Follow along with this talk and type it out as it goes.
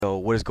So,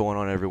 what is going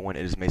on, everyone?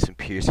 It is Mason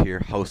Pierce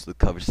here, host of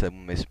the Cover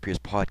 7 Mason Pierce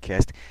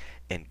podcast.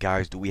 And,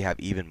 guys, do we have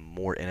even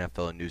more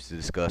NFL news to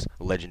discuss?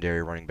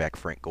 Legendary running back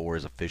Frank Gore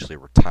is officially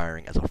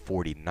retiring as a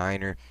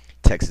 49er.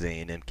 Texas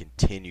A&M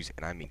continues,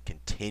 and I mean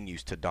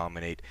continues, to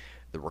dominate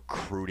the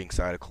recruiting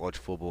side of college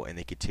football, and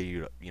they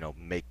continue to,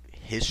 make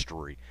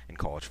history in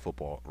college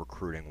football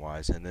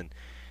recruiting-wise. And then,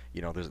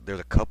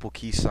 there's a couple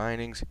key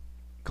signings.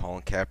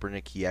 Colin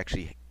Kaepernick, he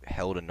actually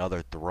held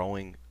another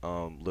throwing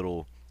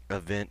little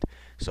event.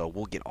 So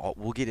we'll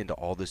get into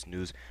all this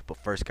news. But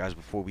first, guys,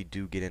 before we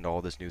do get into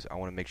all this news, I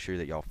want to make sure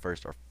that y'all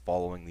first are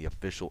following the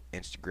official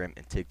Instagram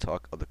and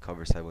TikTok of the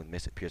Cover 7 with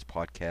Mason Pierce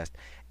podcast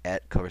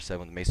at Cover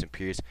 7 with Mason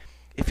Pierce.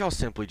 If y'all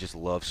simply just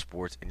love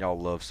sports and y'all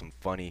love some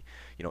funny,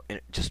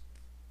 just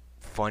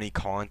funny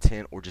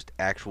content or just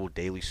actual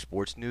daily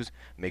sports news,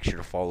 make sure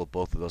to follow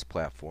both of those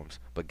platforms.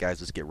 But guys,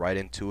 let's get right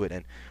into it.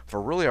 And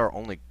for really our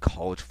only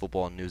college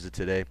football news of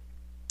today,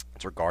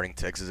 it's regarding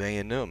Texas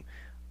A&M.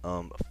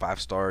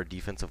 Five-star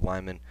defensive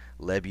lineman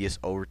Lebius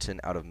Overton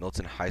out of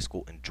Milton High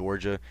School in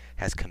Georgia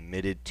has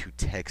committed to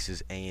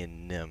Texas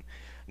A&M.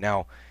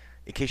 Now,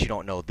 in case you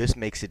don't know, this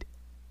makes it,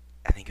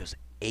 I think it was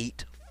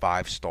 8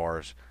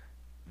 5-stars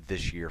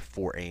this year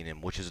for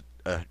A&M, which is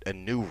a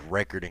new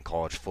record in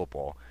college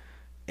football.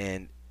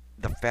 And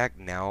the fact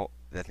now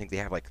that I think they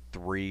have like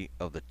 3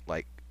 of the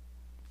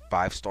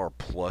 5-star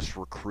plus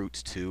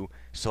recruits too.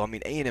 So I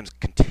mean, A&M's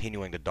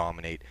continuing to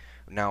dominate.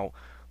 Now,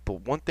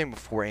 but one thing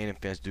before A&M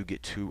fans do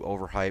get too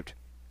overhyped,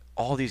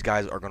 all these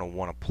guys are going to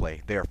want to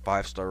play. They are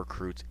 5-star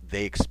recruits.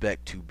 They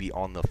expect to be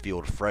on the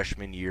field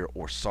freshman year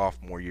or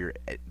sophomore year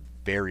at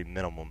very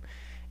minimum.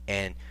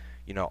 And,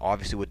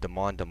 obviously with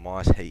Damon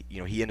DeMoss,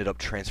 he ended up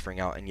transferring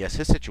out. And yes,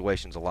 his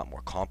situation's a lot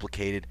more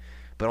complicated,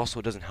 but also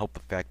it doesn't help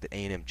the fact that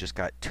A&M just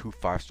got 2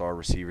 5-star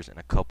receivers and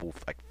a couple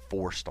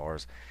 4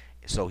 stars.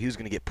 So he was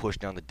going to get pushed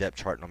down the depth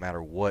chart no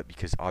matter what,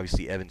 because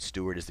obviously Evan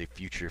Stewart is the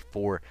future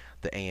for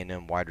the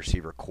A&M wide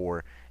receiver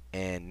core.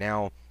 And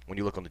now when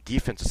you look on the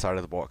defensive side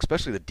of the ball,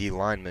 especially the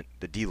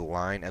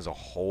D-line as a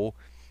whole,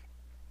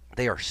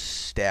 they are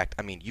stacked.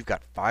 I mean, you've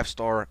got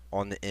 5-star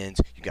on the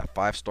ends, you've got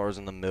 5 stars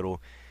in the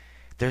middle.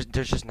 There's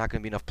just not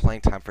going to be enough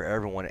playing time for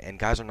everyone, and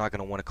guys are not going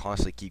to want to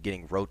constantly keep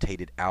getting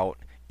rotated out,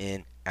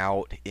 in,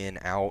 out, in,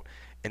 out.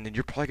 And then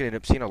you're probably going to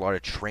end up seeing a lot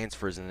of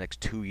transfers in the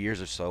next 2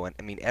 years or so. And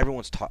I mean,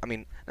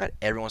 not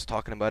everyone's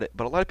talking about it,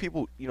 but a lot of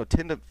people,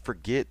 tend to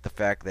forget the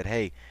fact that,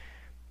 hey,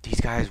 these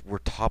guys were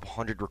top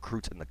 100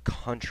 recruits in the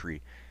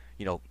country.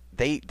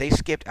 They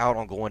skipped out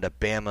on going to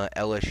Bama,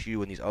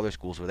 LSU, and these other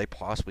schools where they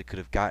possibly could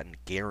have gotten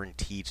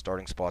guaranteed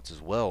starting spots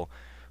as well,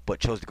 but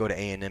chose to go to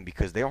A&M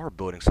because they are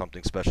building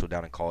something special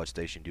down in College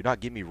Station. Do not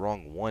get me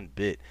wrong one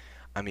bit.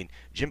 I mean,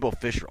 Jimbo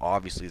Fisher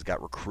obviously has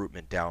got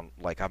recruitment down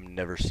like I've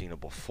never seen it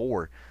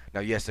before.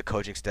 Now, yes, the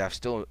coaching staff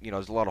still,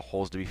 there's a lot of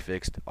holes to be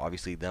fixed.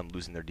 Obviously, them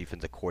losing their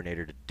defensive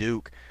coordinator to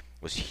Duke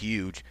was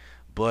huge,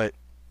 but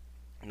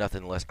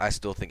nothing less, I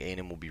still think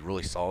A&M will be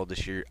really solid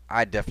this year.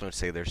 I definitely would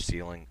say their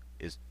ceiling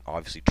is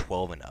obviously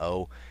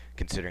 12-0,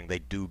 considering they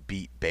do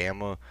beat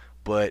Bama.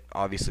 But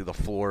obviously the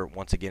floor,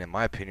 once again, in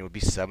my opinion, would be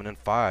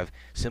 7-5,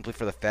 simply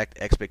for the fact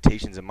that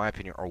expectations, in my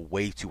opinion, are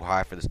way too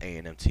high for this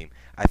A&M team.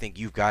 I think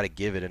you've got to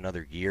give it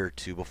another year or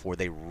two before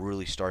they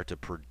really start to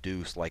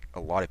produce like a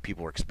lot of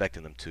people are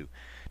expecting them to.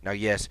 Now,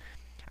 yes,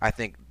 I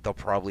think they'll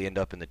probably end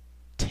up in the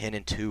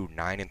 10-2,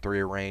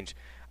 9-3 range.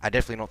 I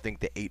definitely don't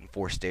think the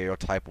 8-4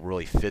 stereotype will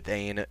really fit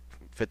the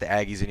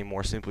Aggies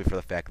anymore, simply for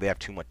the fact they have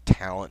too much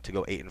talent to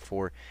go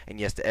 8-4. And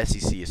yes, the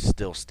SEC is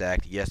still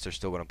stacked. Yes, they're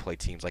still going to play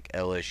teams like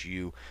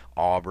LSU,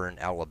 Auburn,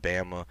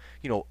 Alabama,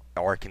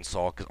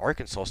 Arkansas, because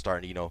Arkansas is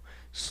starting to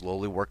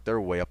slowly work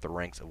their way up the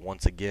ranks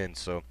once again.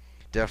 So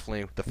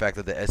definitely the fact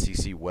that the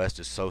SEC West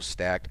is so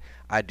stacked,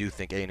 I do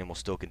think A&M will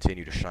still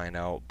continue to shine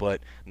out.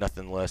 But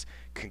nothing less,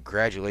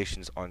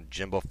 congratulations on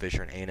Jimbo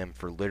Fisher and A&M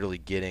for literally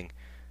getting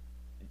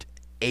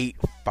 8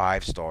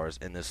 5-stars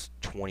in this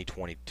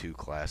 2022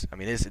 class. I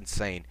mean, it's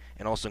insane.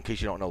 And also, in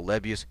case you don't know,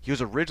 Lebius, he was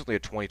originally a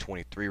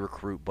 2023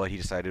 recruit, but he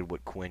decided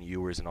what Quinn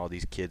Ewers and all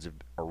these kids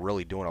are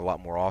really doing a lot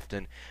more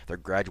often. They're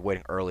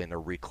graduating early and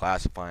they're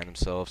reclassifying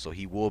themselves, so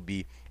he will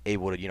be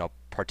able to,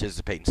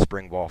 participate in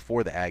spring ball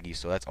for the Aggies,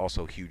 so that's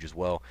also huge as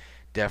well.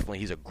 Definitely,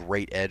 he's a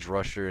great edge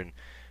rusher, and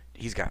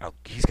he's got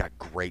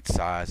great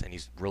size, and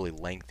he's really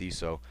lengthy,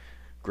 so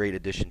great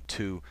addition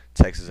to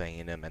Texas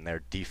A&M and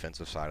their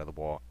defensive side of the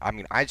ball. I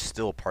mean, I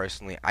still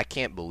personally, I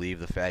can't believe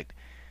the fact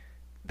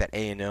that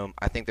A&M,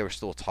 I think they were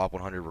still a top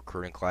 100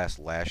 recruiting class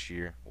last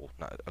year. Well,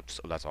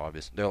 that's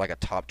obvious. They're like a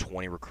top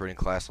 20 recruiting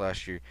class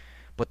last year.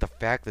 But the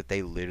fact that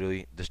they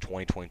literally, this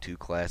 2022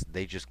 class,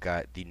 they just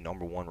got the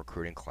 #1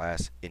 recruiting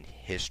class in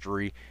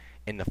history,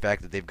 and the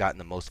fact that they've gotten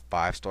the most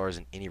 5-stars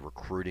in any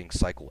recruiting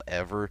cycle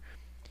ever.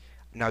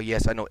 Now,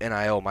 yes, I know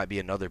NIL might be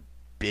another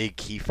big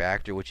key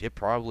factor, which it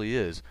probably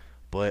is.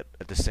 But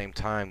at the same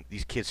time,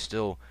 these kids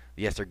still,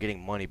 yes, they're getting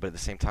money, but at the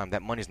same time,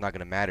 that money's not going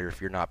to matter if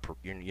you're not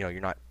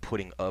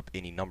putting up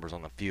any numbers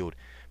on the field.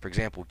 For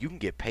example, you can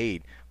get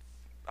paid.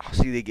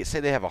 Say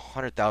they have a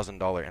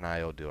 $100,000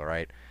 NIL deal,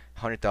 right?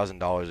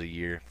 $100,000 a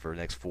year for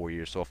the next 4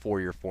 years. So a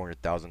 4-year,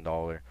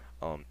 $400,000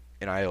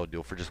 NIL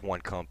deal for just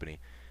one company.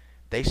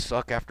 They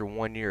suck after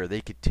 1 year,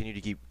 they continue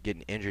to keep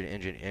getting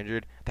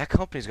injured, that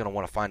company's going to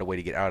want to find a way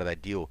to get out of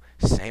that deal.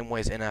 Same way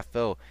as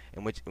NFL,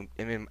 in which,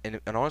 and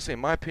honestly, in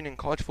my opinion,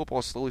 college football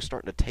is slowly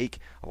starting to take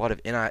a lot of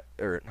not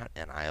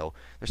NIL,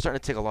 they're starting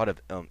to take a lot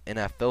of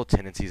NFL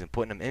tendencies and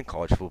putting them in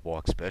college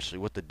football, especially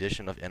with the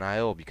addition of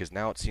NIL, because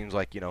now it seems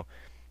like,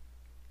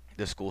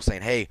 the school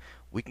saying, hey,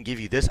 we can give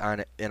you this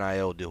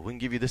NIL deal. We can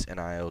give you this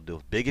NIL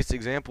deal. Biggest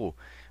example,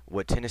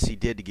 what Tennessee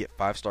did to get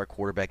five-star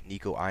quarterback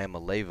Nico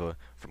Iamaleava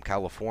from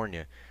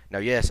California. Now,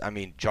 yes, I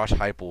mean, Josh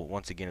Heupel,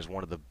 once again, is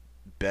one of the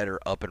better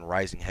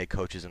up-and-rising head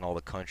coaches in all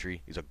the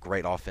country. He's a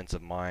great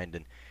offensive mind,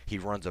 and he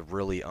runs a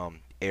really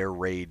air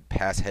raid,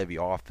 pass-heavy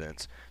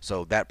offense.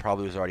 So that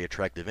probably was already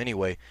attractive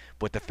anyway.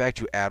 But the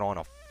fact you add on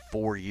a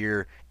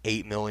 4-year,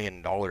 $8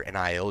 million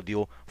NIL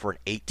deal for an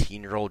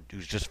 18-year-old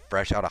who's just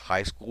fresh out of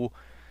high school,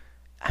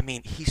 I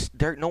mean, he's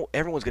there. No,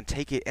 everyone's gonna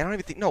take it. And I don't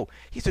even think. No,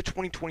 he's a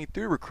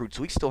 2023 recruit,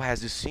 so he still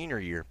has his senior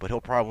year, but he'll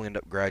probably end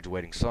up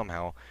graduating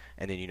somehow,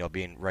 and then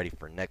being ready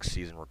for next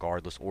season,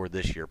 regardless, or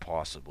this year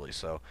possibly.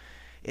 So,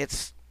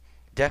 it's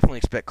definitely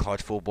expect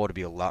college football to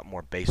be a lot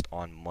more based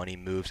on money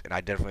moves, and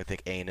I definitely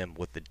think A&M,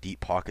 with the deep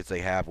pockets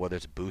they have, whether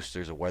it's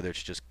boosters or whether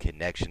it's just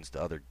connections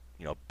to other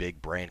big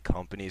brand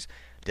companies,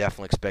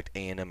 definitely expect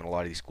A&M and a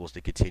lot of these schools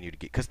to continue to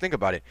get. Because think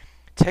about it,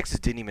 Texas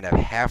didn't even have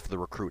half the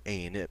recruit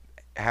A&M.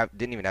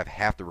 Didn't even have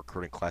half the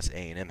recruiting class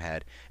A&M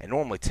had, and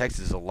normally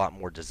Texas is a lot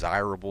more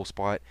desirable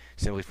spot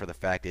simply for the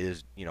fact it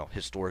is,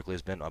 historically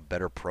has been a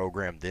better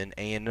program than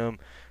A&M.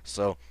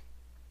 So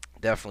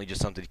definitely just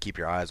something to keep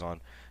your eyes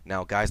on.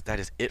 Now, guys, that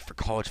is it for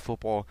college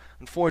football.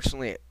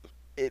 Unfortunately,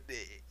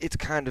 it's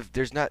kind of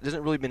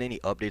doesn't really been any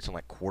updates on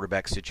like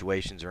quarterback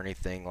situations or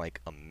anything like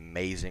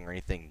amazing or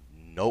anything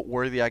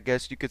noteworthy, I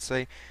guess you could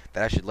say,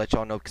 that I should let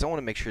y'all know, because I want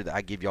to make sure that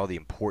I give y'all the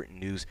important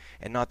news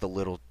and not the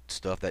little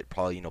stuff that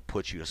probably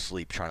puts you to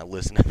sleep trying to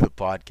listen to the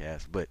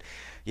podcast. But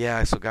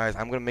yeah, so guys,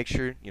 I'm gonna make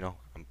sure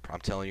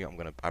I'm telling you,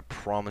 I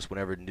promise,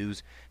 whenever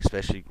news,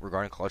 especially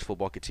regarding college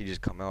football, continues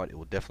to come out, it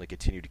will definitely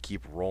continue to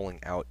keep rolling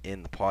out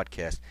in the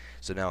podcast.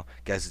 So now,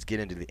 guys, let's get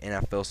into the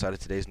NFL side of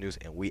today's news,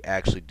 and we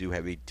actually do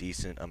have a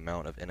decent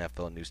amount of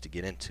NFL news to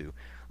get into.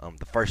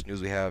 The first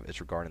news we have is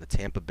regarding the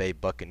Tampa Bay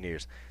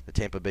Buccaneers. The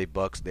Tampa Bay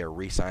Bucks, they're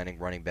re-signing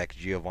running back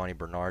Giovanni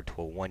Bernard to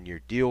a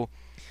 1-year deal.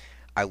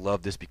 I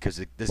love this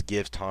because this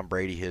gives Tom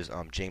Brady his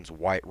James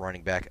White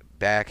running back,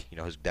 that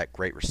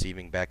great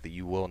receiving back that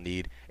you will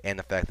need, and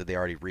the fact that they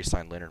already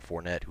re-signed Leonard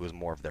Fournette, who is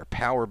more of their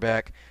power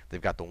back. They've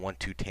got the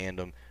 1-2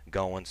 tandem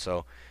going,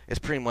 so it's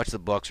pretty much the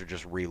Bucks are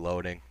just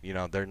reloading.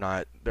 They're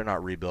not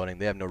rebuilding.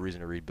 They have no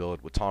reason to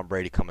rebuild. With Tom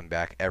Brady coming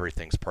back,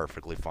 everything's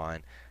perfectly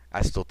fine.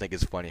 I still think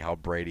it's funny how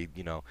Brady,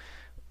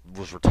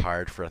 was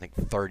retired for I think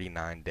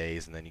 39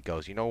 days, and then he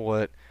goes, you know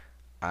what?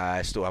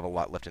 I still have a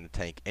lot left in the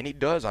tank. And he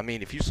does. I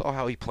mean, if you saw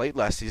how he played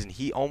last season,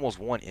 he almost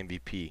won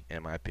MVP.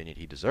 In my opinion,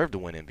 he deserved to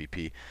win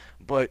MVP.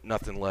 But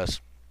nothing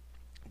less,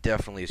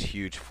 definitely is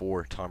huge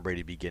for Tom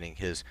Brady to be getting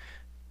his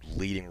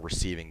leading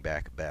receiving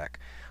back.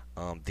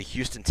 The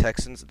Houston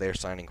Texans, they're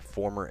signing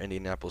former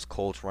Indianapolis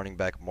Colts running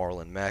back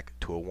Marlon Mack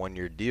to a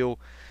 1-year deal.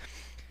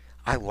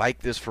 I like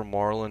this for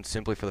Marlon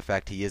simply for the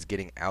fact he is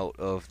getting out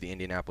of the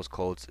Indianapolis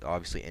Colts.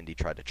 Obviously, Indy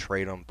tried to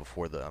trade him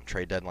before the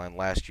trade deadline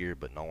last year,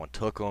 but no one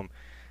took him.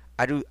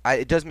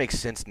 It does make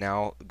sense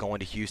now going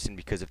to Houston,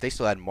 because if they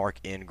still had Mark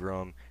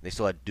Ingram, they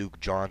still had Duke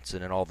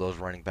Johnson and all those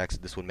running backs,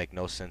 this would make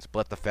no sense.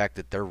 But the fact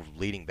that their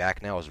leading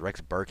back now is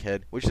Rex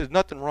Burkhead, which is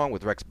nothing wrong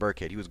with Rex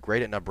Burkhead. He was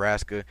great at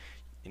Nebraska,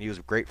 and he was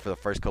great for the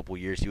first couple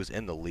of years he was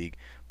in the league,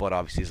 but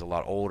obviously he's a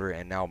lot older,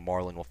 and now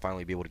Marlon will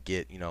finally be able to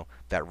get,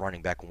 that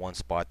running back one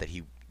spot that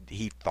he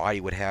thought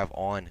he would have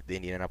on the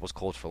Indianapolis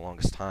Colts for the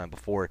longest time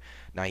before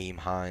Nyheim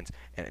Hines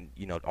and,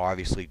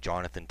 obviously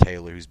Jonathan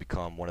Taylor, who's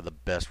become one of the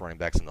best running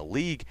backs in the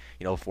league,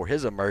 for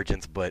his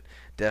emergence. But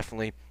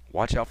definitely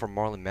watch out for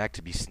Marlon Mack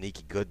to be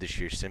sneaky good this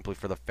year, simply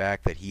for the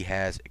fact that he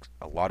has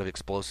a lot of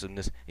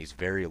explosiveness. He's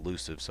very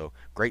elusive. So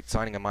great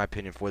signing, in my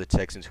opinion, for the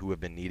Texans, who have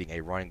been needing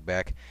a running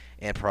back,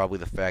 and probably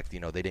the fact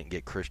that, they didn't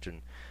get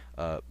Christian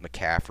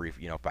McCaffrey,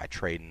 by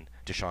trading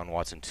Deshaun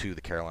Watson to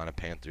the Carolina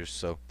Panthers.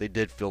 So they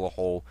did fill a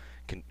hole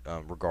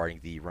regarding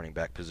the running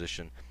back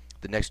position.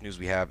 The next news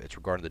we have, it's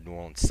regarding the New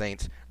Orleans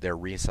Saints. They're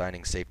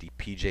re-signing safety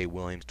P.J.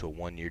 Williams to a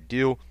 1-year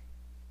deal.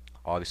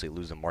 Obviously,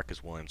 losing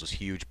Marcus Williams was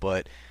huge,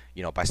 but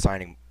by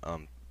signing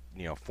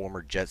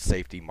former Jets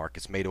safety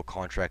Marcus May to a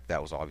contract,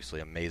 that was obviously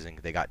amazing.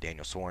 They got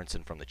Daniel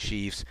Sorensen from the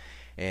Chiefs,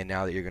 and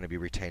now that you're going to be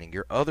retaining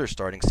your other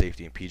starting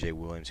safety in P.J.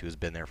 Williams, who has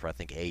been there for I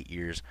think 8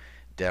 years,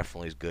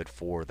 definitely is good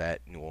for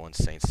that New Orleans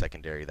Saints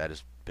secondary that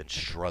has been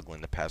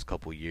struggling the past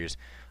couple of years.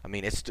 I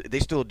mean, they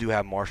still do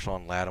have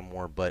Marshawn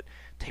Lattimore, but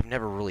they've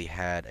never really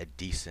had a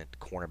decent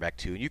cornerback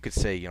too. And you could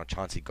say,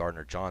 Chauncey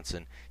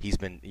Gardner-Johnson, he's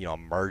been,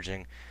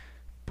 emerging,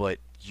 but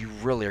you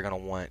really are going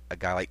to want a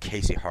guy like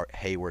Casey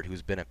Hayward,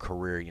 who's been a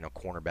career,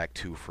 cornerback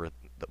too, for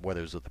whether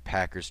it was with the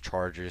Packers,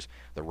 Chargers,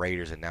 the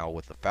Raiders, and now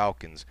with the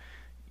Falcons.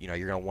 You're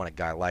going to want a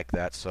guy like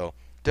that. So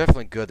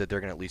definitely good that they're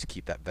going to at least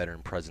keep that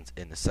veteran presence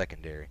in the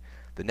secondary.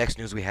 The next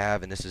news we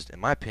have, and this is, in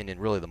my opinion,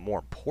 really the more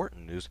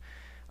important news.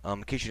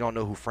 In case you don't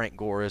know who Frank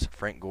Gore is,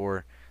 Frank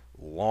Gore,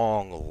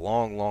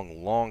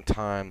 long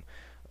time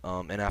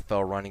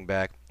NFL running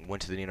back,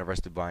 went to the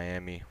University of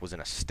Miami, was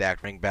in a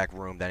stacked running back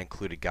room that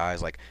included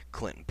guys like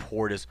Clinton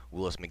Portis,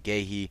 Willis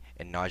McGahee,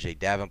 and Najee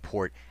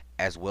Davenport,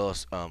 as well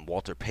as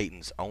Walter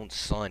Payton's own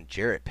son,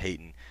 Jarrett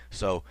Payton.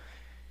 So,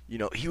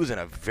 he was in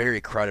a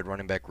very crowded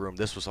running back room.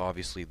 This was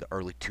obviously the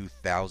early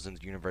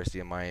 2000s University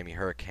of Miami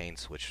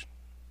Hurricanes, which,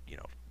 you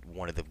know,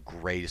 one of the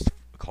greatest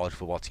college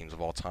football teams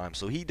of all time.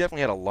 So he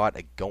definitely had a lot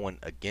going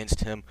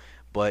against him,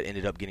 but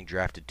ended up getting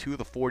drafted to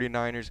the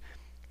 49ers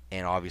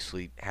and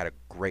obviously had a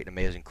great and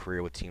amazing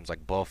career with teams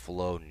like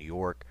Buffalo, New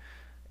York,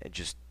 and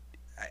just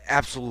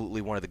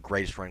absolutely one of the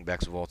greatest running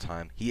backs of all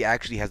time. He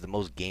actually has the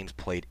most games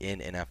played in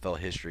NFL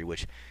history,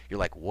 which you're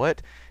like,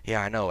 what?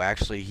 Yeah, I know.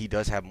 Actually, he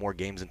does have more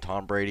games than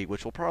Tom Brady,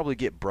 which will probably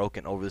get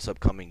broken over this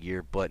upcoming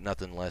year, but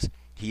nonetheless,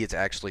 he is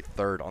actually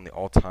third on the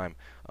all-time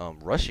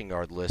rushing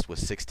yard list with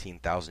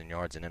 16,000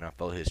 yards in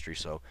NFL history.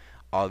 So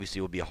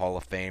obviously will be a Hall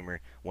of Famer,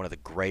 one of the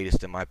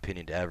greatest, in my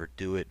opinion, to ever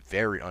do it.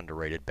 Very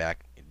underrated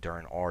back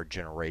during our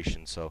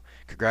generation. So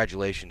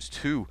congratulations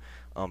to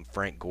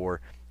Frank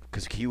Gore,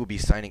 because he will be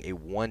signing a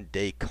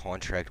one-day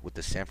contract with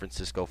the San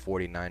Francisco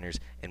 49ers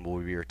and will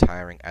be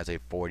retiring as a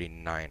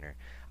 49er.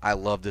 I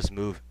love this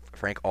move.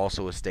 Frank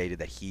also has stated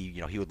that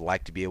he would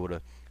like to be able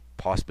to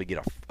possibly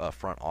get a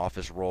front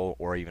office role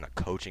or even a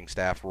coaching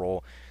staff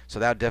role. So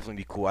that would definitely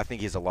be cool. I think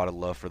he has a lot of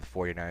love for the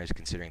 49ers,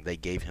 considering they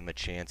gave him a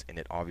chance and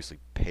it obviously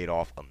paid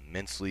off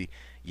immensely.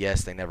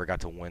 Yes, they never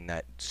got to win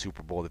that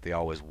Super Bowl that they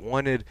always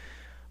wanted,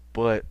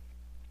 but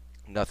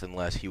nothing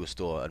less, he was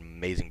still an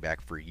amazing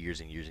back for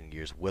years and years and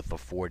years with the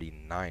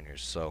 49ers.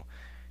 So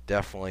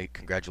definitely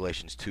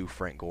congratulations to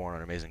Frank Gore on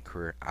an amazing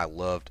career. I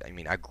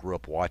grew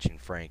up watching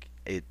Frank.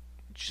 It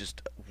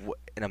just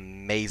an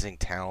amazing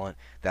talent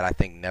that I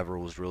think never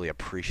was really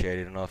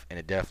appreciated enough, and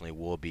it definitely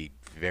will be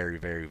very,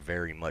 very,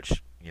 very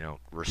much,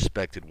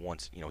 respected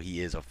once,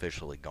 he is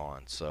officially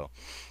gone. So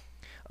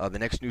the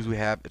next news we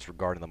have, it's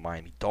regarding the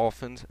Miami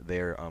Dolphins.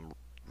 They're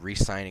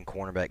re-signing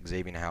cornerback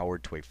Xavier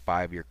Howard to a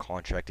 5-year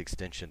contract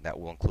extension that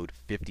will include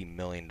 $50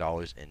 million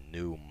in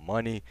new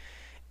money.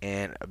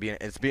 And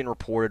it's being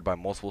reported by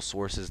multiple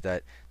sources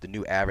that the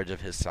new average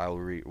of his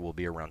salary will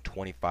be around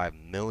 $25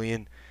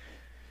 million.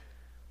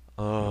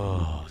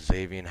 Oh,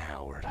 Xavier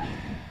Howard.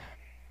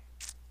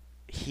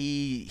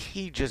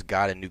 He just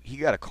got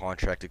a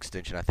contract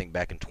extension, I think,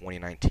 back in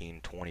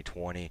 2019,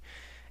 2020,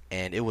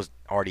 and it was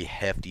already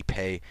hefty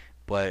pay.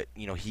 But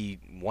he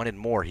wanted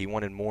more. He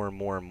wanted more and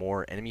more and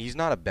more. And he's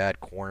not a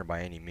bad corner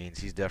by any means.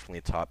 He's definitely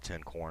a top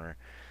 10 corner.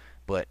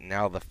 But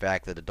now the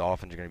fact that the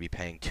Dolphins are going to be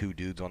paying two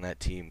dudes on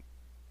that team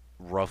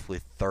roughly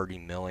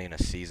 $30 million a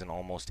season,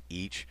 almost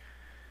each,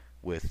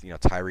 with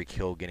Tyreek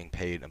Hill getting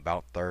paid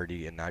about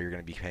 30, and now you're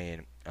going to be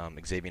paying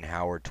Xavier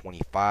Howard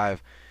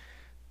 25.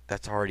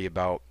 That's already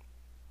about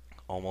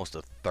almost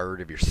a third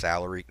of your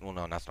salary. Well,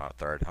 no, that's not a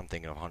third. I'm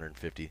thinking of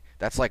 150.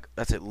 That's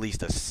at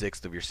least a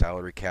sixth of your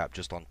salary cap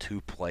just on two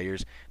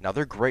players. Now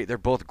they're great. They're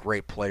both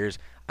great players.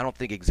 I don't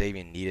think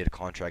Xavier needed a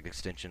contract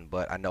extension,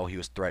 but I know he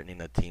was threatening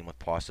the team with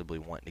possibly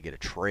wanting to get a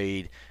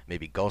trade,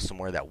 maybe go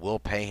somewhere that will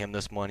pay him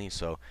this money.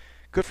 So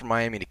good for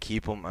Miami to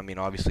keep him. I mean,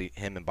 obviously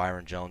him and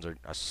Byron Jones are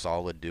a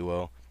solid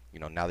duo.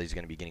 Now that he's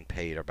going to be getting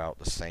paid about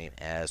the same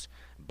as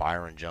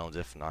Byron Jones,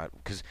 if not,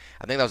 because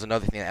I think that was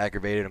another thing that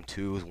aggravated him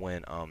too, is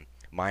when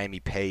Miami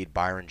paid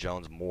Byron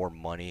Jones more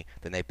money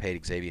than they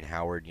paid Xavier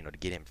Howard, to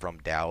get him from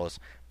Dallas.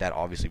 That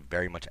obviously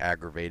very much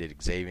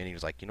aggravated Xavier. And he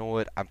was like, you know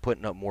what? I'm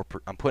putting up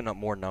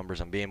more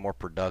numbers. I'm being more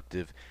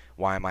productive.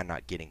 Why am I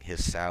not getting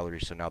his salary?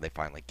 So now they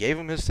finally gave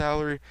him his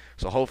salary.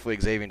 So hopefully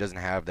Xavier doesn't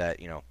have that,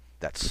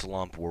 that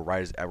slump where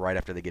right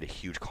after they get a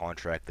huge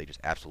contract, they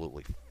just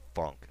absolutely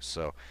funk.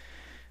 So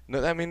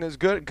no, I mean, it's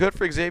good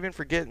for Xavier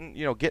for getting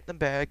the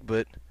bag,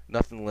 but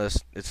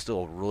nonetheless, it's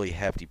still a really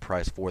hefty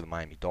price for the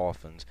Miami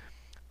Dolphins.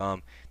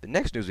 The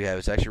next news we have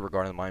is actually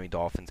regarding the Miami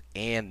Dolphins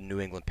and the New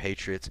England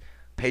Patriots.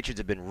 Patriots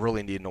have been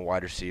really needing a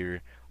wide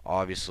receiver.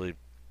 Obviously,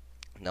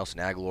 Nelson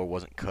Aguilar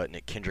wasn't cutting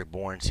it. Kendrick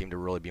Bourne seemed to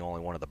really be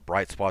only one of the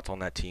bright spots on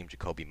that team.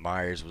 Jacoby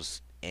Myers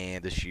was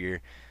this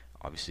year.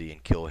 Obviously,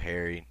 and Kill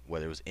Harry,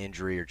 whether it was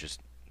injury or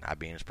just not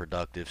being as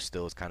productive,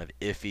 still is kind of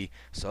iffy.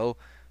 So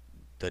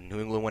the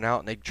New England went out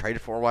and they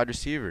traded for a wide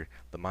receiver.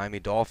 The Miami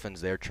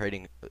Dolphins, they're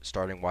trading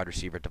starting wide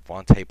receiver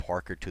Devontae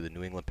Parker to the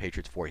New England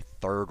Patriots for a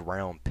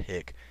third-round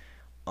pick.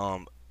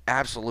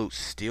 Absolute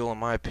steal in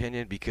my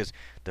opinion, because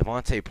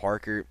Devontae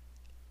Parker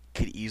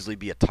could easily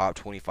be a top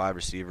 25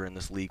 receiver in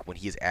this league when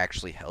he is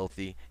actually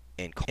healthy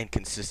and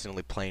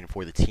consistently playing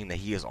for the team that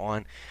he is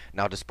on.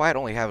 Now, despite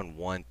only having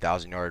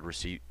 1,000-yard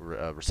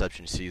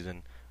reception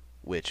season,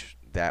 which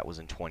that was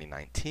in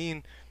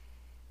 2019,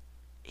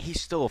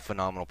 he's still a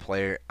phenomenal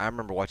player. I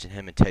remember watching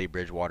him and Teddy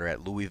Bridgewater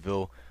at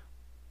Louisville.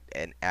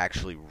 an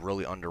actually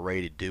really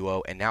underrated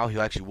duo, and now he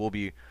actually will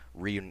be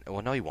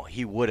well, no, he won't.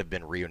 He would have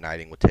been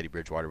reuniting with Teddy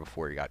Bridgewater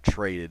before he got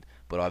traded,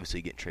 but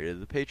obviously getting traded to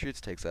the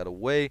Patriots takes that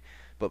away.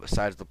 But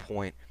besides the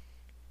point,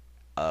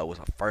 was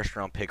a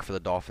first-round pick for the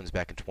Dolphins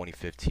back in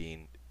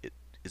 2015. It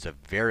is a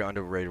very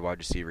underrated wide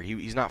receiver.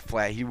 He's not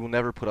flat. He will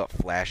never put up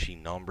flashy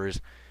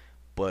numbers,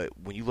 but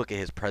when you look at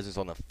his presence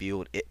on the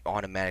field, it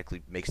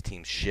automatically makes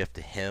teams shift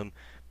to him.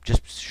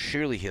 Just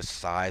surely his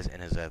size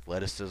and his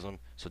athleticism.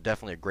 So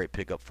definitely a great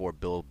pickup for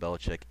Bill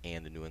Belichick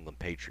and the New England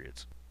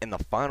Patriots. And the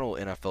final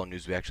NFL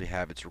news we actually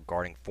have, it's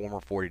regarding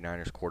former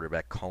 49ers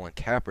quarterback Colin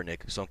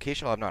Kaepernick. So in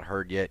case y'all have not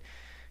heard yet,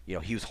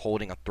 he was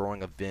holding a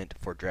throwing event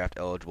for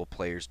draft-eligible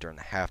players during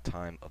the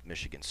halftime of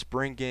Michigan's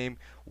spring game,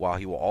 while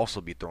he will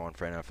also be throwing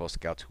for NFL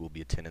scouts who will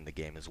be attending the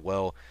game as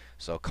well.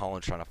 So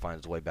Colin's trying to find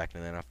his way back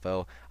into the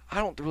NFL. I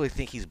don't really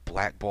think he's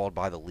blackballed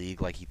by the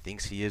league like he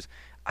thinks he is.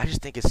 I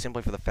just think it's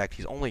simply for the fact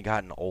he's only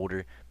gotten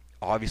older.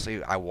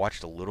 Obviously, I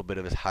watched a little bit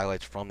of his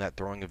highlights from that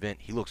throwing event.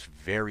 He looks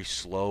very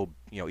slow,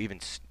 even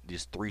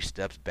just 3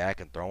 steps back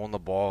and throwing the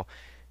ball.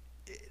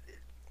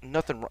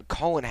 Nothing.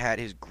 Colin had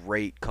his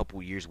great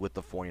couple years with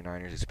the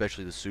 49ers,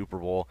 especially the Super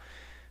Bowl,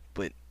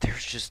 but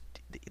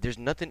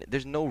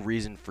there's no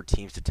reason for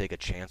teams to take a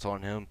chance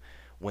on him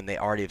when they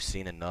already have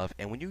seen enough.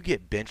 And when you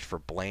get benched for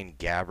Blaine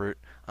Gabbert,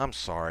 I'm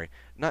sorry,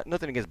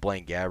 nothing against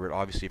Blaine Gabbert.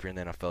 Obviously, if you're in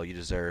the NFL, you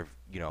deserve,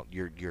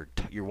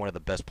 you're one of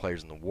the best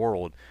players in the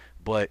world,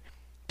 but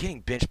getting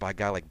benched by a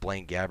guy like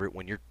Blaine Gabbert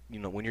when you're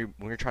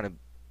trying to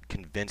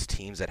convince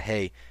teams that,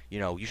 hey,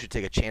 you should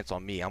take a chance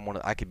on me.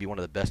 I could be one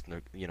of the best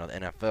in the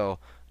NFL.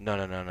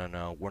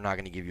 No. We're not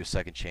going to give you a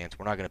second chance.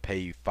 We're not going to pay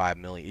you $5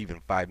 million,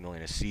 even $5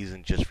 million a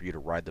season, just for you to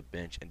ride the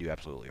bench and do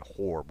absolutely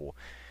horrible.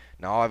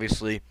 Now,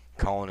 obviously,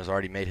 Colin has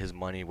already made his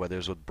money, whether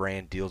it's with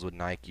brand deals with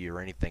Nike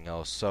or anything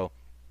else. So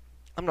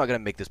I'm not going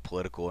to make this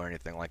political or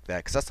anything like that,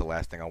 because that's the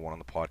last thing I want on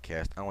the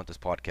podcast. I want this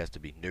podcast to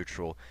be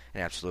neutral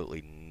and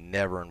absolutely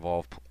never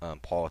involve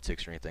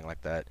politics or anything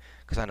like that,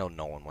 because I know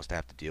no one wants to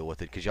have to deal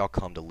with it, because y'all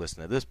come to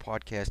listen to this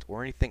podcast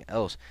or anything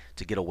else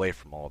to get away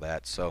from all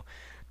that. So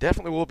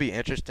definitely will be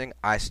interesting.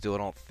 I still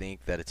don't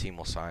think that a team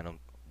will sign him,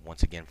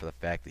 once again, for the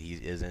fact that he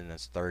is in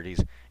his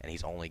 30s and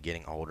he's only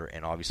getting older,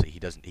 and obviously he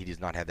does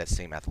not have that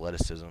same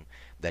athleticism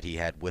that he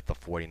had with the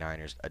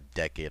 49ers a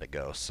decade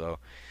ago. So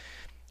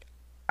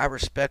I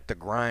respect the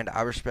grind.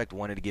 I respect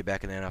wanting to get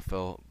back in the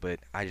NFL, but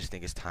I just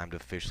think it's time to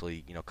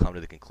officially, come to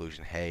the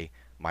conclusion, hey,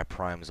 my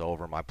prime is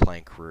over, my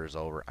playing career is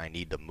over, I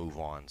need to move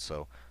on.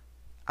 So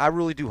I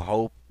really do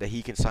hope that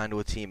he can sign to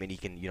a team and he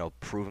can,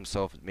 prove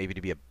himself maybe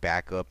to be a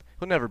backup.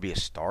 He'll never be a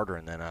starter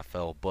in the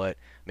NFL, but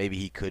maybe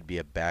he could be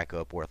a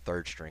backup or a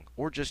third string,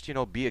 or just,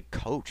 be a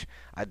coach.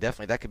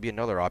 That could be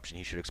another option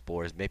he should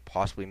explore, is maybe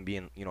possibly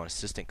being, an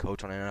assistant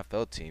coach on an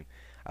NFL team.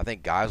 I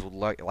think guys would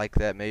like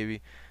that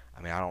maybe.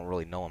 I mean, I don't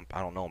really know him.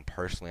 I don't know him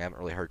personally. I haven't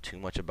really heard too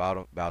much about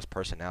him, about his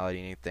personality,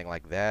 anything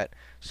like that.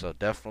 So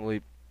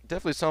definitely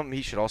something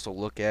he should also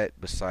look at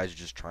besides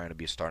just trying to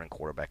be a starting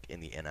quarterback in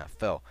the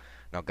NFL.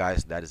 Now,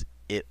 guys, that is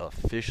it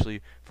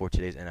officially for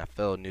today's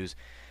NFL news.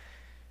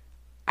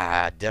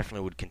 I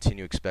definitely would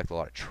continue to expect a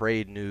lot of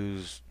trade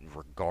news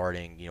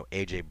regarding,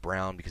 A.J.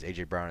 Brown, because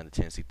A.J. Brown and the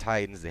Tennessee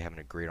Titans, they haven't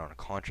agreed on a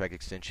contract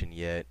extension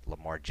yet.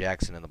 Lamar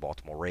Jackson and the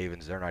Baltimore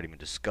Ravens, they're not even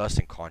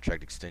discussing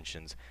contract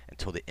extensions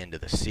until the end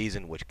of the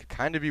season, which could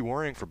kind of be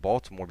worrying for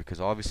Baltimore, because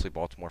obviously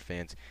Baltimore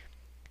fans,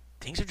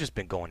 things have just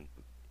been going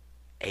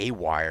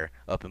A-wire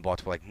up in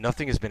Baltimore. Like,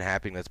 nothing has been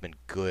happening that's been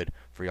good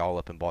for y'all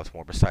up in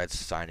Baltimore besides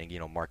signing,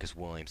 Marcus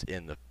Williams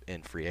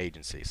in free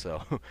agency.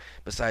 So,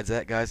 besides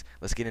that, guys,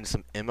 let's get into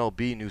some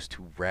MLB news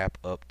to wrap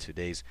up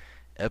today's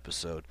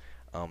episode.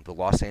 The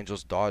Los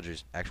Angeles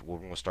Dodgers, actually, we're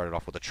going to start it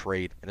off with a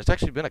trade, and there's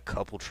actually been a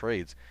couple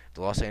trades.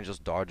 The Los Angeles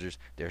Dodgers,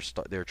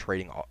 they're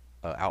trading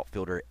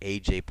outfielder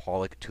A.J.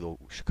 Pollock to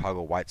the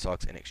Chicago White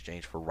Sox in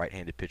exchange for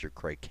right-handed pitcher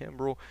Craig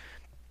Kimbrell.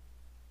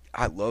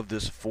 I love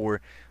this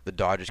for the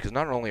Dodgers, because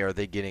not only are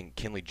they getting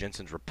Kenley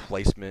Jensen's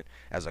replacement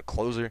as a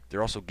closer,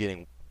 they're also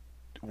getting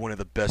one of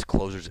the best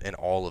closers in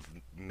all of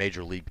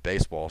Major League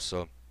Baseball.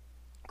 So,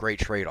 great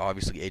trade.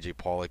 Obviously, A.J.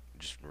 Pollock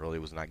just really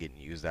was not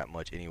getting used that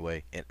much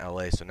anyway in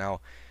L.A. So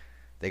now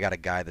they got a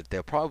guy that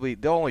they'll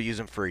only use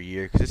him for a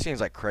year, because it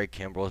seems like Craig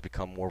Kimbrell has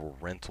become more of a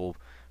rental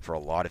for a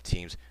lot of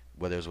teams,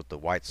 whether it was with the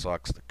White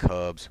Sox, the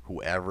Cubs,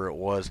 whoever it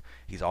was.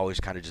 He's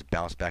always kind of just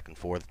bounced back and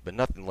forth. But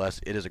nothing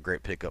less, it is a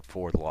great pickup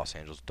for the Los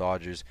Angeles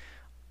Dodgers.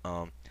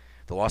 The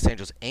Los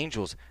Angeles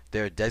Angels,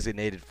 they're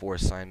designated for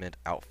assignment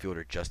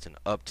outfielder Justin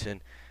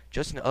Upton.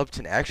 Justin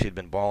Upton actually had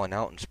been balling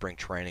out in spring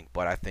training,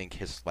 but I think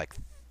his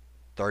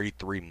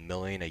 $33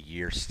 million a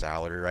year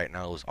salary right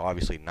now is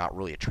obviously not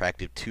really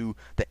attractive to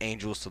the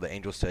Angels. So the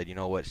Angels said, you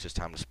know what, it's just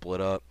time to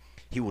split up.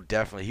 No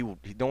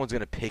one's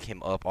going to pick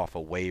him up off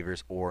of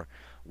waivers or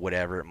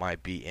whatever it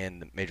might be in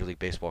the Major League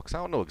Baseball, because I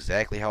don't know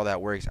exactly how that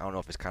works. I don't know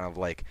if it's kind of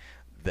like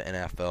the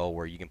NFL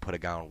where you can put a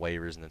guy on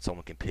waivers and then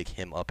someone can pick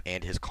him up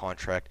and his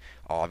contract.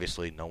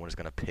 Obviously, no one is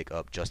going to pick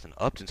up Justin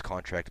Upton's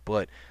contract,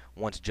 but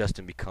once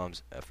Justin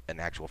becomes an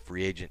actual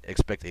free agent,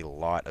 expect a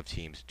lot of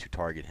teams to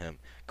target him.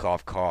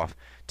 Cough, cough.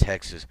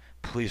 Texas,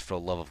 please, for the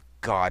love of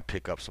God,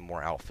 pick up some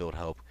more outfield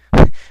help.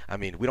 I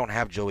mean, we don't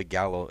have Joey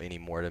Gallo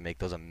anymore to make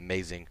those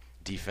amazing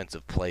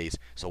defensive plays,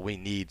 so we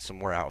need some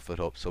more outfield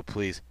help. So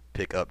please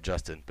pick up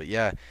Justin. But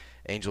yeah,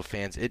 Angel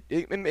fans,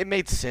 it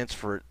made sense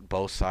for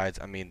both sides.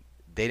 I mean,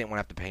 they didn't want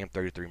to have to pay him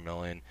 $33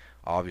 million.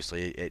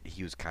 Obviously,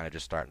 he was kind of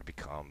just starting to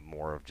become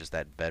more of just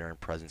that veteran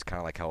presence, kind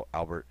of like how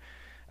Albert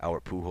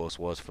Pujols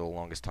was for the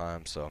longest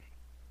time. So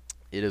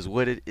it is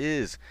what it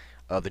is.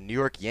 The New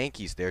York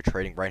Yankees, they're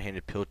trading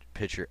right-handed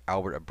pitcher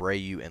Albert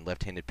Abreu and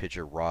left-handed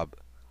pitcher Rob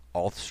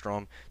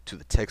Alstrom to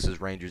the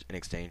Texas Rangers in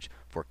exchange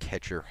for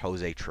catcher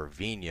Jose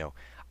Trevino.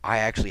 I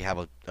actually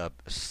have a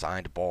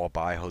signed ball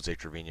by Jose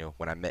Trevino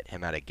when I met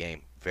him at a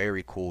game.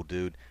 Very cool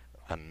dude,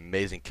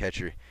 amazing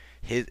catcher.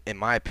 In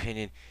my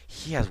opinion,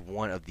 he has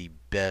one of the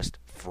best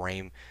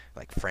frames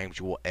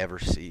you will ever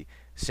see.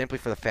 Simply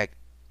for the fact,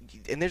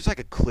 and there's like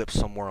a clip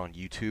somewhere on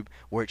YouTube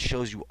where it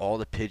shows you all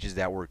the pitches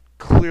that were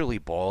clearly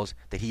balls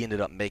that he ended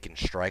up making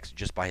strikes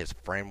just by his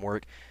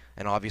framework,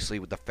 and obviously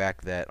with the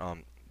fact that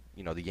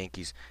the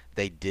Yankees,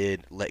 they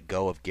did let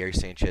go of Gary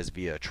Sanchez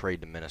via a trade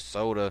to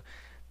Minnesota.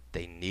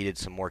 They needed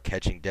some more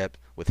catching depth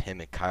with him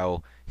and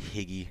Kyle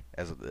Higgy,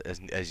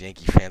 as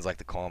Yankee fans like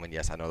to call him. And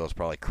yes, I know that was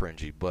probably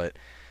cringy, but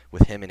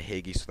with him and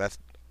Higgy, so that's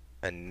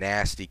a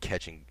nasty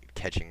catching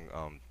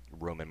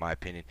room in my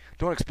opinion.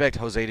 Don't expect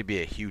Jose to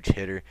be a huge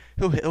hitter.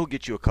 He'll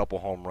get you a couple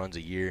home runs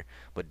a year,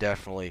 but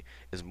definitely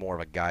is more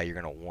of a guy you're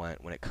going to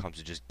want when it comes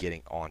to just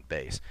getting on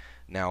base.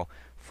 Now,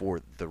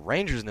 for the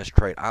Rangers in this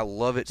trade, I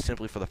love it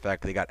simply for the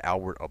fact that they got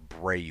Albert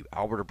Abreu.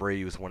 Albert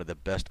Abreu is one of the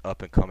best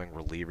up-and-coming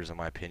relievers, in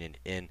my opinion,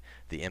 in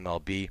the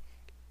MLB,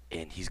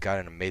 and he's got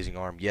an amazing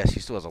arm. Yes, he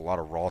still has a lot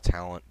of raw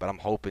talent, but I'm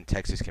hoping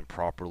Texas can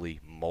properly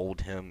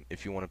mold him,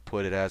 if you want to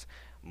put it as,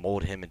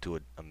 mold him into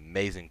an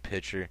amazing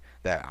pitcher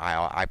that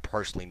I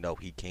personally know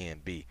he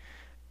can be.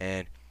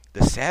 And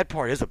the sad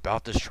part is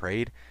about this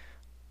trade,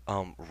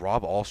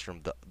 Rob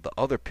Alstrom, the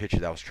other pitcher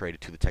that was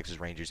traded to the Texas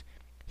Rangers,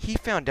 he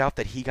found out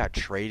that he got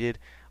traded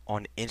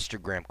on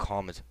Instagram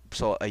comments.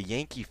 So a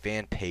Yankee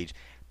fan page,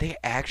 they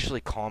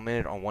actually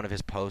commented on one of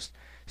his posts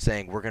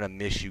saying, "We're going to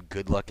miss you.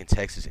 Good luck in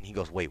Texas." And he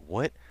goes, "Wait,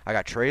 what? I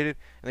got traded?"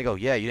 And they go,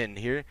 "Yeah, you didn't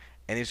hear it?"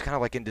 And he was kind of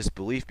like in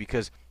disbelief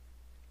because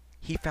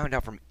he found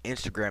out from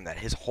Instagram that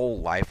his whole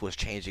life was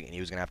changing and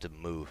he was going to have to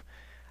move.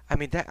 I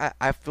mean,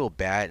 I feel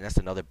bad, and that's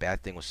another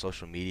bad thing with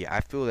social media.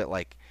 I feel that,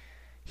 like,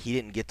 he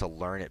didn't get to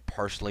learn it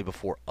personally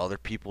before other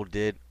people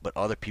did, but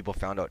other people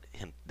found out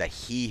that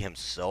he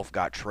himself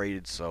got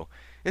traded. So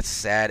it's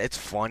sad. It's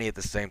funny at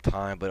the same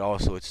time, but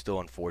also it's still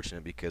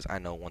unfortunate because I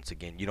know, once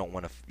again, you don't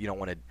want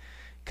to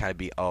kind of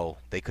be, oh,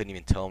 they couldn't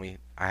even tell me.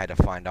 I had to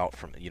find out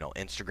from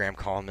Instagram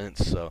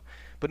comments. So,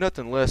 but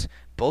nonetheless,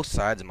 both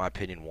sides, in my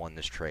opinion, won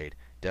this trade.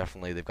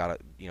 Definitely, they've got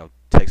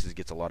Texas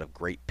gets a lot of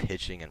great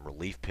pitching and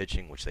relief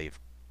pitching, which they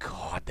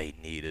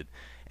needed,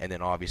 and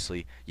then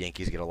obviously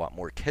Yankees get a lot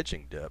more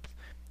catching depth.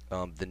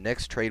 The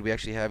next trade we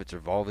actually have, it's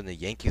involving the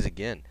Yankees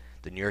again.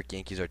 The New York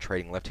Yankees are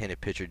trading left-handed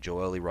pitcher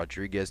Joely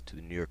Rodriguez to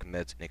the New York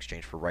Mets in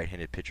exchange for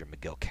right-handed pitcher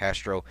Miguel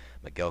Castro.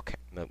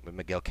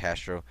 Miguel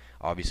Castro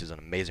obviously is an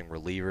amazing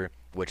reliever,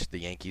 which the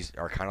Yankees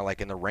are kind of like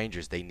in the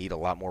Rangers. They need a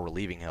lot more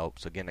relieving help.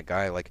 So again, a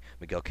guy like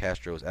Miguel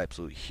Castro is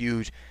absolutely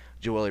huge.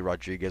 Joely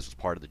Rodriguez was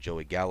part of the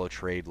Joey Gallo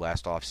trade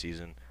last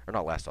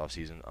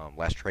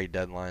trade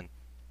deadline.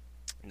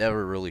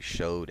 Never really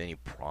showed any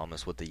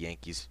promise with the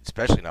Yankees,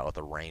 especially not with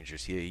the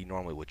Rangers. He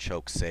normally would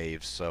choke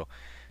saves, so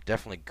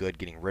definitely good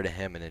getting rid of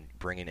him and then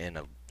bringing in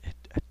a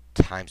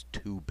times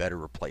two better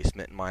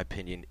replacement, in my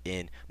opinion,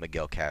 in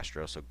Miguel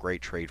Castro. So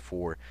great trade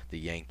for the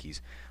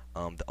Yankees.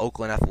 The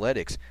Oakland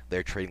Athletics,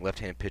 they're trading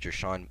left-handed pitcher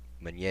Sean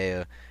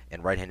Manaea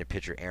and right-handed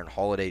pitcher Aaron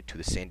Holiday to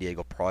the San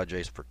Diego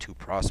Padres for two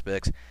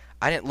prospects.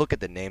 I didn't look at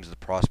the names of the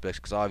prospects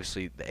because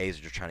obviously the A's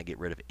are just trying to get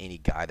rid of any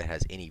guy that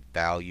has any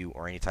value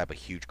or any type of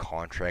huge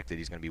contract that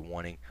he's going to be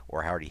wanting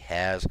or already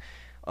has.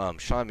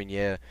 Sean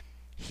Manaea,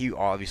 he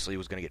obviously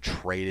was going to get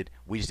traded.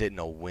 We just didn't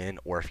know when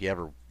or if he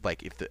ever,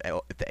 if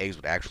the A's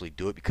would actually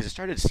do it, because it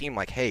started to seem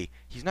like, hey,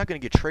 he's not going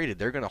to get traded.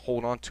 They're going to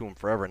hold on to him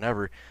forever and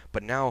ever.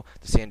 But now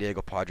the San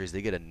Diego Padres,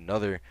 they get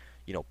another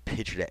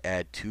pitcher to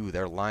add to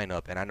their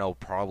lineup, and I know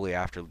probably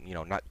after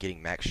not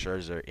getting Max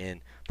Scherzer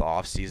in the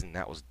offseason,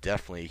 that was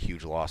definitely a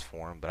huge loss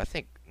for him. But I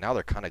think now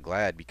they're kind of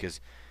glad because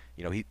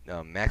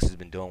Max has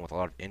been dealing with a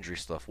lot of injury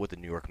stuff with the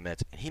New York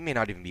Mets, and he may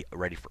not even be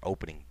ready for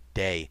opening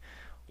day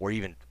or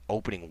even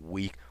opening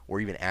week or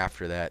even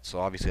after that. So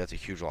obviously that's a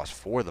huge loss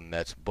for the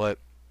Mets. But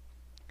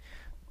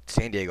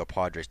San Diego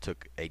Padres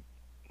took a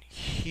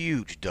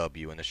huge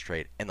W in this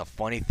trade, and the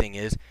funny thing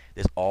is,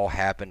 this all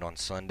happened on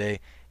Sunday.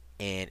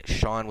 And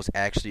Sean was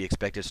actually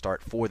expected to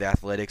start for the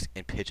Athletics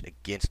and pitch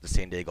against the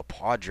San Diego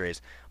Padres.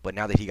 But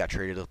now that he got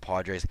traded to the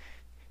Padres,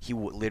 he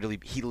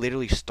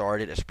literally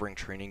started a spring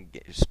training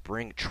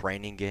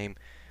game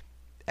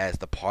as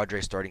the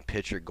Padres starting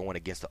pitcher going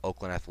against the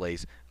Oakland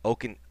Athletics. Oh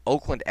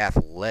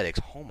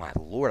my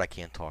lord, I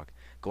can't talk.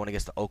 Going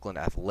against the Oakland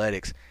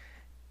Athletics,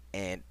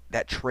 and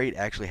that trade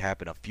actually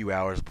happened a few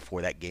hours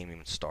before that game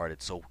even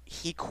started. So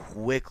he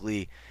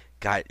quickly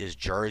got his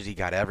jersey,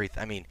 got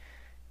everything. I mean,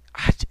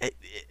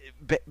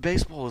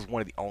 baseball is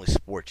one of the only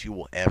sports you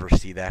will ever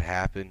see that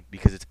happen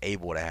because it's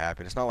able to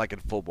happen. It's not like in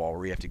football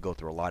where you have to go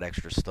through a lot of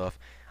extra stuff.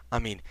 I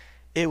mean,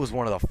 it was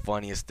one of the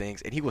funniest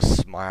things, and he was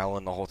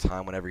smiling the whole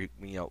time whenever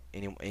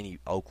any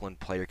Oakland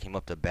player came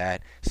up to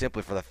bat,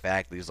 simply for the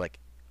fact that he was like,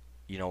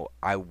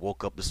 I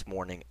woke up this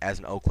morning as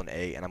an Oakland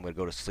A, and I'm going to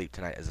go to sleep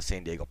tonight as a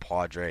San Diego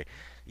Padre,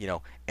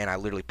 and I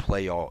literally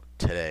play y'all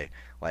today.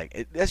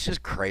 Like, that's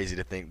just crazy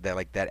to think that,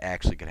 like, that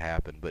actually could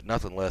happen. But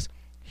nothing less,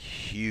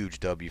 huge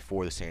W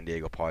for the San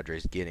Diego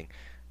Padres getting,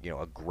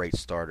 a great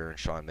starter in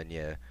Sean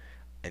Manaea.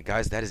 And,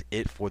 guys, that is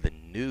it for the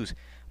news.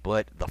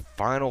 But the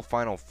final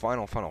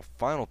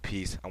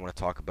piece I want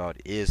to talk about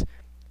is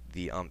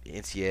the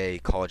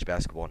NCAA College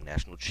Basketball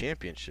National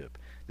Championship.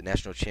 The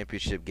National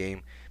Championship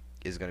game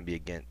is going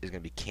to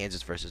be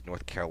Kansas versus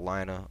North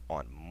Carolina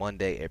on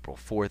Monday, April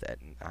 4th at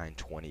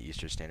 9:20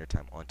 Eastern Standard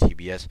Time on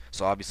TBS.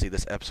 So obviously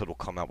this episode will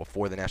come out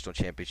before the National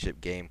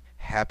Championship game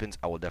happens.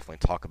 I will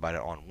definitely talk about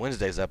it on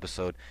Wednesday's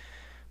episode.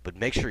 But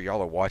make sure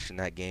y'all are watching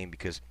that game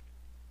because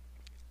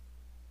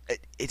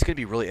it's going to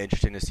be really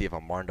interesting to see if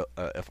Armando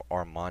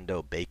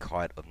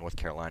Bacot of North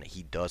Carolina,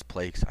 he does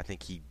play. I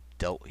think he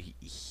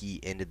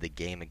ended the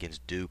game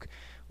against Duke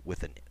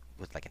with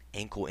like an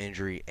ankle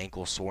injury,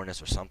 ankle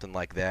soreness, or something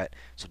like that.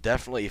 So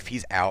definitely, if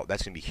he's out,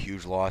 that's going to be a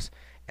huge loss.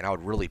 And I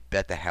would really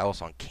bet the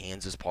house on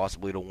Kansas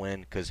possibly to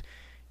win, because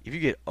if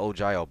you get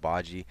Ojai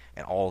Obaji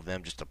and all of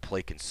them just to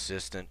play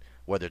consistent,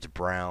 whether it's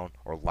Brown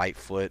or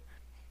Lightfoot,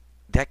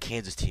 that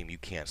Kansas team you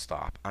can't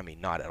stop. I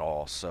mean, not at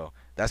all. So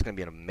that's going to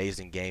be an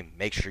amazing game.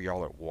 Make sure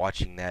y'all are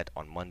watching that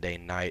on Monday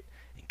night.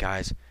 And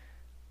guys,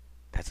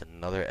 that's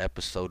another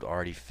episode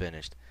already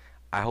finished.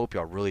 I hope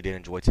y'all really did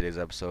enjoy today's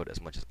episode as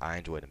much as I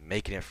enjoyed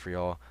making it for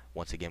y'all.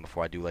 Once again,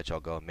 before I do let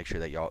y'all go, make sure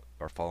that y'all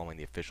are following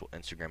the official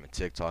Instagram and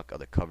TikTok of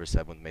the Cover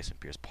 7 with Mason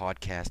Pierce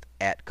podcast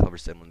at Cover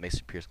 7 with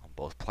Mason Pierce on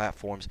both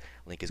platforms.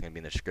 Link is going to be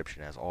in the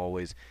description as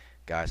always.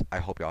 Guys, I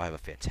hope y'all have a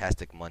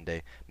fantastic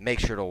Monday. Make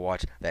sure to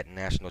watch that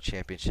national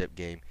championship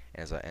game.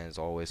 And as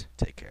always,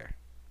 take care.